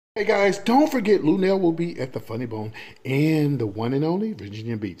Hey guys, don't forget Lunel will be at the Funny Bone in the one and only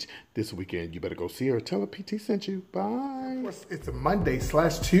Virginia Beach this weekend. You better go see her. Tell her PT sent you. Bye. Of course, it's a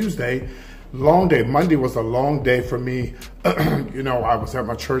Monday/Tuesday. Long day. Monday was a long day for me. I was at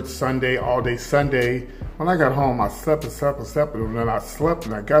my church Sunday, all day Sunday. When I got home, I slept, and then I slept,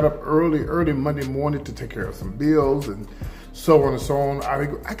 and I got up early Monday morning to take care of some bills and so on and so on. I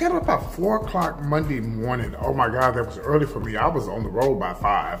got up about 4 o'clock Monday morning. Oh my God, that was early for me. I was on the road by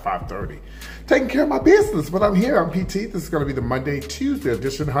 5:30, taking care of my business. But I'm here, I'm PT. This is gonna be the Monday/Tuesday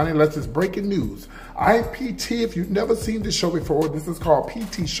edition, honey. Unless it's breaking news. I'm PT. If you've never seen this show before, this is called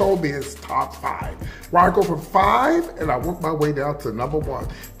PT Showbiz Top 5, where I go from 5 and I work my way down to number 1.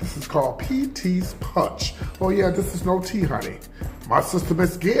 This is called PT's Punch. Oh yeah, this is no tea, honey. My sister,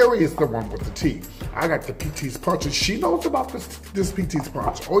 Miss Gary, is the one with the tea. I got the PT's Punch, and she knows about this PT's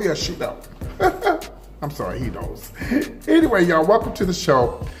Punch. Oh, yeah, she knows. I'm sorry, he knows. Anyway, y'all, welcome to the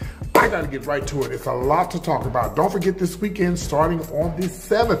show. I got to get right to it. It's a lot to talk about. Don't forget this weekend, starting on the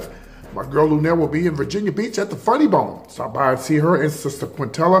 7th, my girl Lunel will be in Virginia Beach at the Funny Bone. Stop by and see her and Sister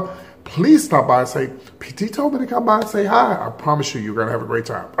Quintella. Please stop by and say, PT told me to come by and say hi. I promise you're going to have a great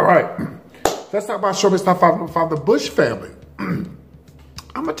time. All right, let's talk about Showbiz Top 5, the Bush family.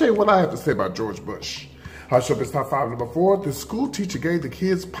 I'm going to tell you what I have to say about George Bush. Showbiz Top 5 number 4, the school teacher gave the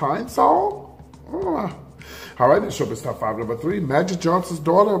kids pine sol. Oh. All right, in Showbiz Top 5 number 3, Magic Johnson's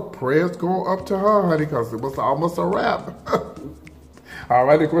daughter, prayers go up to her, honey, because it was almost a wrap. All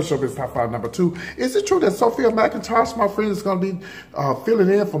right, of course, Showbiz Top 5 number 2, is it true that Sophia McIntosh, my friend, is going to be filling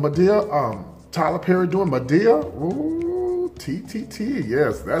in for Madea, Tyler Perry doing Madea? Ooh. T.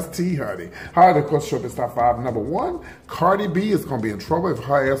 Yes, that's T, honey. All right, of course, Showbiz Top 5 number 1. Cardi B is going to be in trouble if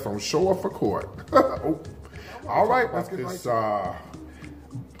her ass don't show up for court. Oh. All right, let's get this.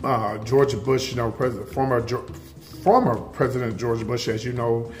 George Bush, former President George Bush, as you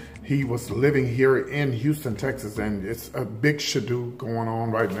know, he was living here in Houston, Texas, and it's a big shadoo going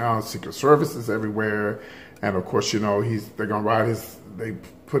on right now. Secret Services everywhere, and of course, they're gonna ride they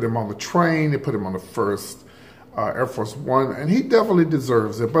put him on the train, they put him on the first Air Force One, and he definitely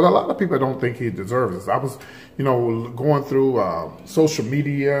deserves it. But a lot of people don't think he deserves it. I was, going through social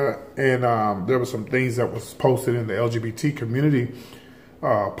media, and there were some things that was posted in the LGBT community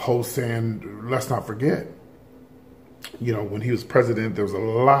posts, and let's not forget, when he was president, there was a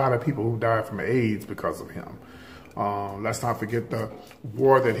lot of people who died from AIDS because of him. Let's not forget the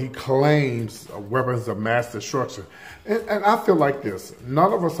war that he claims weapons of mass destruction. And I feel like this,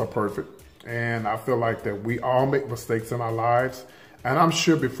 none of us are perfect. And I feel like that we all make mistakes in our lives. And I'm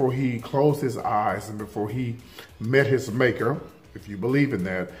sure before he closed his eyes and before he met his maker, if you believe in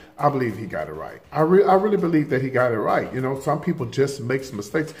that, I believe he got it right. I really believe that he got it right. Some people just make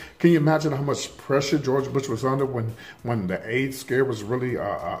mistakes. Can you imagine how much pressure George Bush was under when the AIDS scare was really a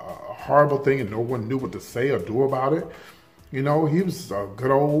horrible thing and no one knew what to say or do about it? He was a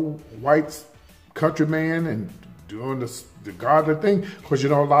good old white countryman and doing the godly thing. Because, a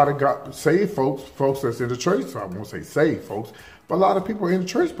lot of saved folks that's in the church, so I won't say saved folks, but a lot of people in the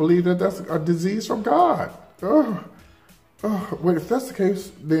church believe that that's a disease from God. Well, if that's the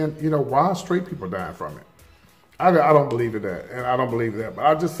case, then, why are straight people dying from it? I don't believe in that, and I don't believe that. But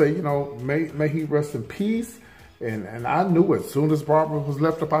I just say, may he rest in peace. And I knew as soon as Barbara was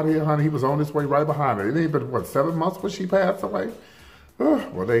left up out of here, honey, he was on his way right behind her. It ain't been, 7 months when she passed away?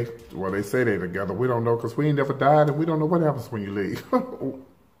 Well, they say they together. We don't know because we ain't never died, and we don't know what happens when you leave.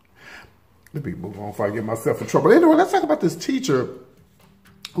 Let me move on before I get myself in trouble. Anyway, let's talk about this teacher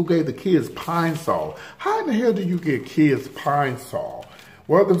who gave the kids pine sol. How in the hell do you get kids pine sol?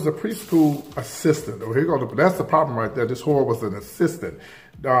 Well, there was a preschool assistant. Oh, here you go. That's the problem right there. This whore was an assistant.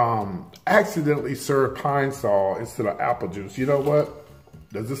 Accidentally served pine sol instead of apple juice. You know what?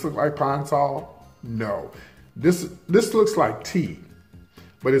 Does this look like pine sol? No. This looks like tea.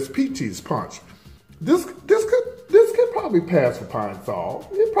 But it's PT's Punch. This could probably pass for pine sol.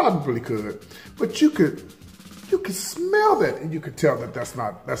 It probably could, but you could smell that and you could tell that that's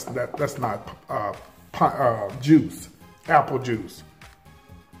not juice, apple juice.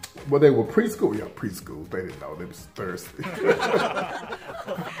 Well, they were preschool. Yeah, preschool. They didn't know. They was thirsty.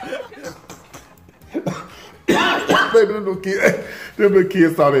 Baby, them little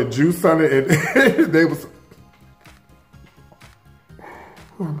kids saw that juice on it, and they was.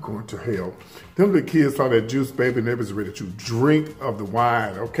 I'm going to hell. Them little kids saw that juice, baby, and they was ready to drink of the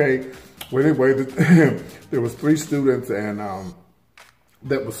wine, okay? Well, anyway, there was 3 students and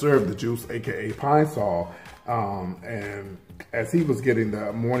that was served the juice, a.k.a. pine sol. And as he was getting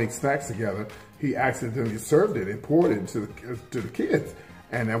the morning snacks together, he accidentally served it and poured it to the kids.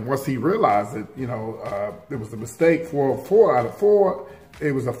 And then once he realized that, there was a mistake, 4 out of 4,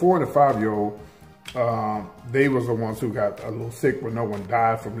 it was a 4 and a 5-year-old. They was the ones who got a little sick, but no one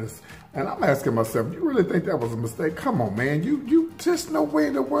died from this. And I'm asking myself, you really think that was a mistake? Come on, man. You just no way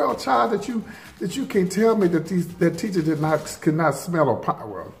in the world, child, that you can't tell me that that teacher could not smell a pie.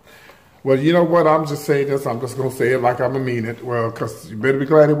 Well, you know what? I'm just saying this. I'm just gonna say it like I'm gonna mean it. Well, cause you better be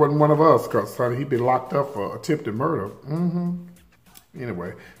glad it wasn't one of us, cause honey, he'd be locked up for attempted murder.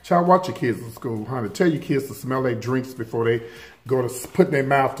 Anyway, child, watch your kids in school, honey. Tell your kids to smell their drinks before they go to put their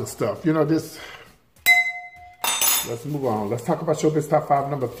mouth to stuff. You know this. Let's move on. Let's talk about Showbiz Top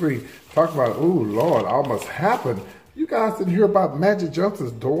 5 number 3. Talk about, ooh, Lord, almost happened. You guys didn't hear about Magic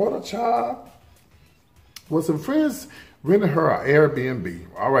Johnson's daughter, child? Well, some friends rented her an Airbnb.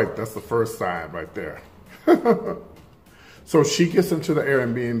 All right, that's the first sign right there. So she gets into the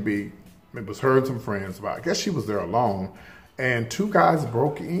Airbnb. It was her and some friends, but I guess she was there alone. And 2 guys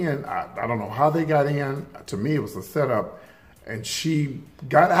broke in. I don't know how they got in. To me, it was a setup. And she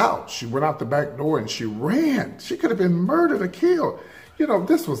got out. She went out the back door and she ran. She could have been murdered or killed. You know,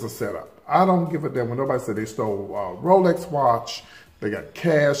 this was a setup. I don't give a damn when nobody said they stole a Rolex watch. They got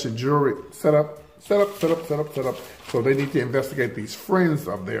cash and jewelry. Set up. So they need to investigate these friends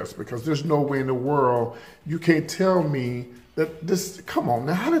of theirs, because there's no way in the world you can't tell me that this, come on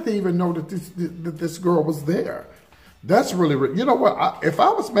now, how did they even know that this girl was there? That's really, you know what, if I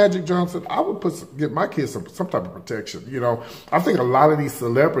was Magic Johnson, I would get my kids some type of protection. You know, I think a lot of these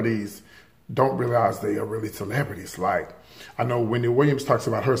celebrities don't realize they are really celebrities. Like, I know Wendy Williams talks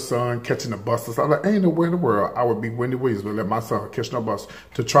about her son catching a bus. I'm like, ain't nowhere in the world I would be Wendy Williams to let my son catch no bus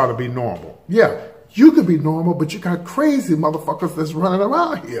to try to be normal. Yeah, you could be normal, but you got crazy motherfuckers that's running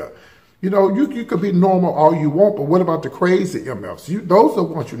around here. You know, you could be normal all you want, but what about the crazy MFs? Those are the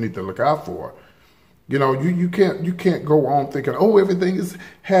ones you need to look out for. You know, you can't go on thinking, oh, everything is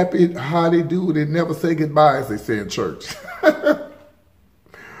happy, how they do, they never say goodbye, as they say in church.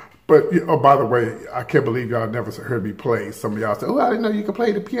 But, oh, by the way, I can't believe y'all never heard me play. Some of y'all say, oh, I didn't know you could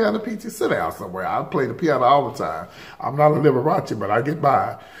play the piano, PT. Sit down somewhere. I play the piano all the time. I'm not a Liberace, but I get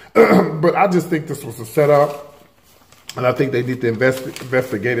by. But I just think this was a setup. And I think they need to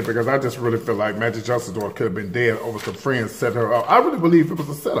investigate it, because I just really feel like Magic Johnson's daughter could have been dead over some friends set her up. I really believe it was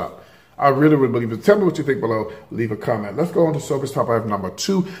a setup. I really believe it. Tell me what you think below. Leave a comment. Let's go on to Showbiz Top 5 number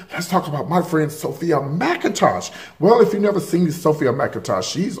 2. Let's talk about my friend Sophia McIntosh. Well, if you've never seen Sophia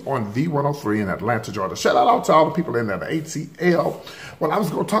McIntosh, she's on V103 in Atlanta, Georgia. Shout out to all the people in that ATL. Well, I was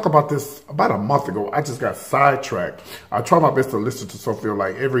going to talk about this about a month ago. I just got sidetracked. I try my best to listen to Sophia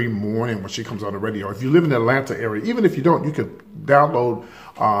like every morning when she comes on the radio. If you live in the Atlanta area, even if you don't, you could download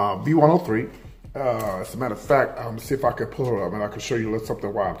V103. As a matter of fact, see if I can pull her up and I can show you a little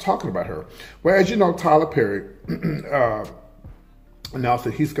something while I'm talking about her. Well, as you know, Tyler Perry announced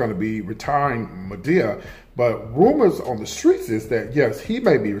that he's going to be retiring Madea, but rumors on the streets is that, yes, he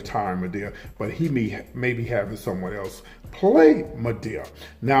may be retiring Madea, but he may be having someone else play Madea.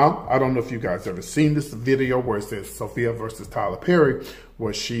 Now, I don't know if you guys ever seen this video where it says Sophia versus Tyler Perry,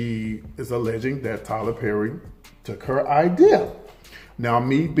 where she is alleging that Tyler Perry took her idea. Now,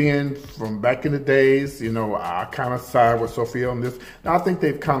 me being from back in the days, you know, I kind of side with Sophia on this. Now, I think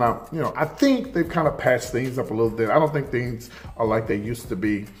they've kind of, you know, patched things up a little bit. I don't think things are like they used to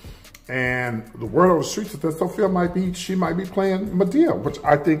be. And the word on the streets is that Sophia she might be playing Madea, which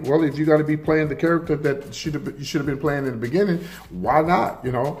I think, well, if you got to be playing the character that you should have been playing in the beginning, why not?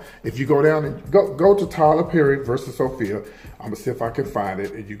 You know, if you go down and go to Tyler Perry versus Sophia, I'm gonna see if I can find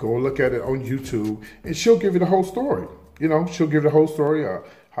it, and you go look at it on YouTube, and she'll give you the whole story. You know, she'll give the whole story of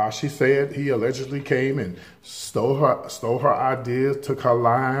how she said he allegedly came and stole her ideas, took her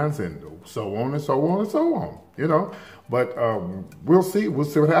lines, and so on and so on and so on. You know, but we'll see. We'll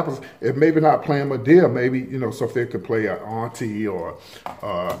see what happens. If maybe not playing Madea, maybe, you know, Sophia could play an auntie or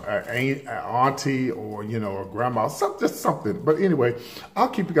an auntie or, you know, a grandma, just something. But anyway, I'll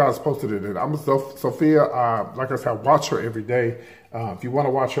keep you guys posted in it. I'm Sophia. Like I said, watch her every day. If you want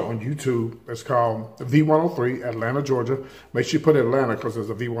to watch her on YouTube, it's called V103, Atlanta, Georgia. Make sure you put Atlanta, because there's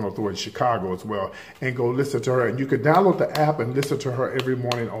a V103 in Chicago as well. And go listen to her. And you can download the app and listen to her every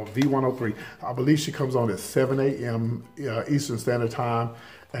morning on V103. I believe she comes on at 7 a.m. Eastern Standard Time.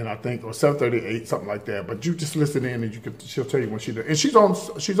 And I think, or 7:38, something like that. But you just listen in, and she'll tell you when she does. And she's on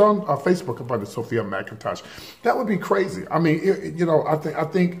Facebook about Sophia McIntosh. That would be crazy. I mean, you know, I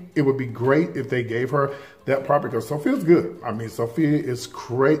think it would be great if they gave her that part, because Sophia's good. I mean, Sophia is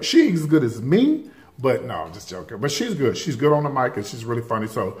great. She's as good as me, but no, I'm just joking. But she's good. She's good on the mic, and she's really funny.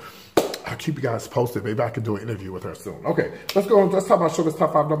 So I'll keep you guys posted. Maybe I can do an interview with her soon. Okay, let's go. Let's talk about Showbiz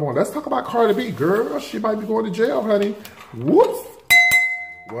Top 5 number 1. Let's talk about Cardi B. Girl, she might be going to jail, honey. Whoops.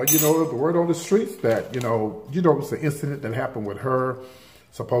 Well, you know, the word on the streets that, you know, it was an incident that happened with her.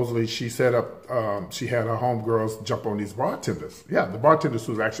 Supposedly, she set up, she had her homegirls jump on these bartenders. Yeah, the bartenders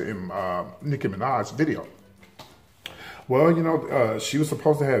who was actually in Nicki Minaj's video. Well, you know, she was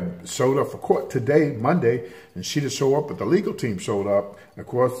supposed to have showed up for court today, Monday, and she didn't show up, but the legal team showed up. And of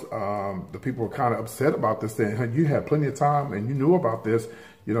course, the people were kind of upset about this, saying, hey, you had plenty of time and you knew about this,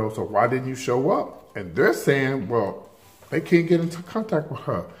 you know, so why didn't you show up? And they're saying, well, they can't get into contact with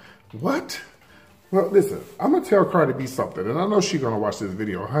her. What? Well, listen, I'm going to tell Cardi B something, and I know she's going to watch this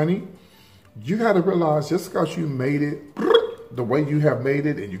video. Honey, you got to realize just because you made it the way you have made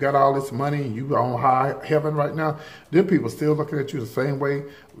it and you got all this money and you on high heaven right now, them people still looking at you the same way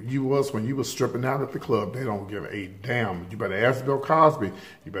you was when you was stripping out at the club. They don't give a damn. You better ask Bill Cosby.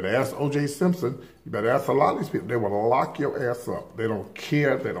 You better ask O.J. Simpson. You better ask a lot of these people. They will lock your ass up. They don't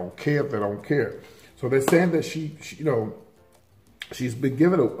care. They don't care. They don't care. So they're saying that she you know, she's been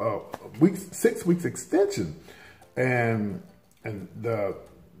given a 6 weeks extension, and the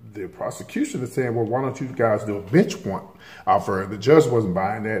prosecution is saying, well, why don't you guys do a bench warrant out for her? The judge wasn't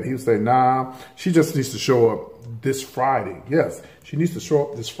buying that. He was saying, nah, she just needs to show up this Friday. Yes, she needs to show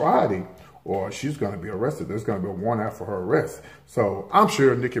up this Friday, or she's going to be arrested. There's going to be a warrant out for her arrest. So I'm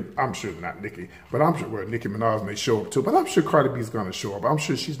sure Nicki Minaj may show up too, but I'm sure Cardi B is going to show up. I'm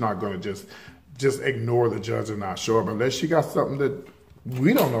sure she's not going to just ignore the judge and not show up unless she got something that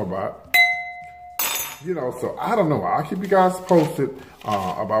we don't know about. You know, so I don't know. I'll keep you guys posted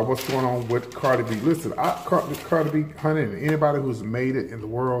about what's going on with Cardi B. Listen, Cardi B, honey, and anybody who's made it in the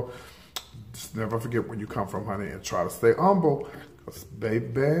world, just never forget where you come from, honey, and try to stay humble. Because,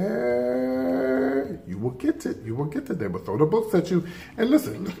 baby, you will get it. You will get it. They will throw the books at you. And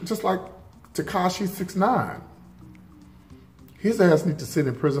listen, just like Tekashi 6ix9ine, his ass needs to sit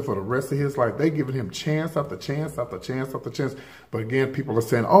in prison for the rest of his life. They giving him chance after chance after chance after chance. But again, people are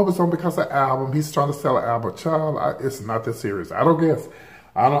saying, oh, it's only because of the album. He's trying to sell an album. Child, it's not that serious. I don't guess.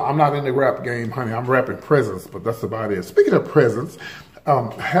 I'm not in the rap game, honey. I'm rapping presents, but that's about it. Speaking of presents,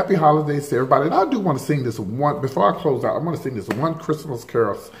 happy holidays to everybody. And I do want to sing this one, before I close out, I want to sing this one Christmas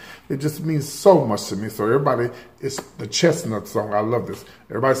carol. It just means so much to me. So everybody, it's the Chestnut song. I love this.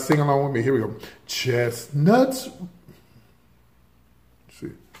 Everybody sing along with me. Here we go. Chestnuts.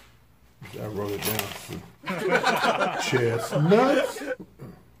 I wrote it down. Chestnuts.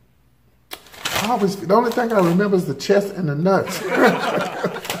 The only thing I remember is the chest and the nuts.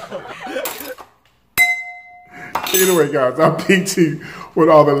 Anyway, guys, I'm PT with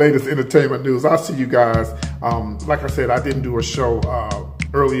all the latest entertainment news. I'll see you guys. Like I said, I didn't do a show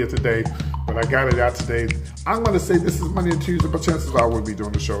earlier today, but I got it out today. I'm going to say this is Monday and Tuesday, but chances are I will be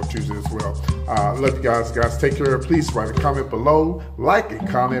doing the show Tuesday as well. Love you guys. Guys, take care. Please write a comment below. Like and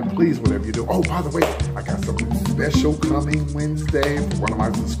comment, please, whatever you do. Oh, by the way, I got something special coming Wednesday for one of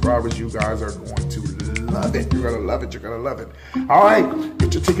my subscribers. You guys are going to love it. You're going to love it. You're going to love it. All right.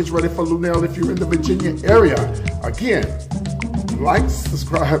 Get your tickets ready for Lunel if you're in the Virginia area. Again, like,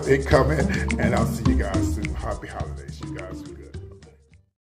 subscribe, and comment, and I'll see you guys soon.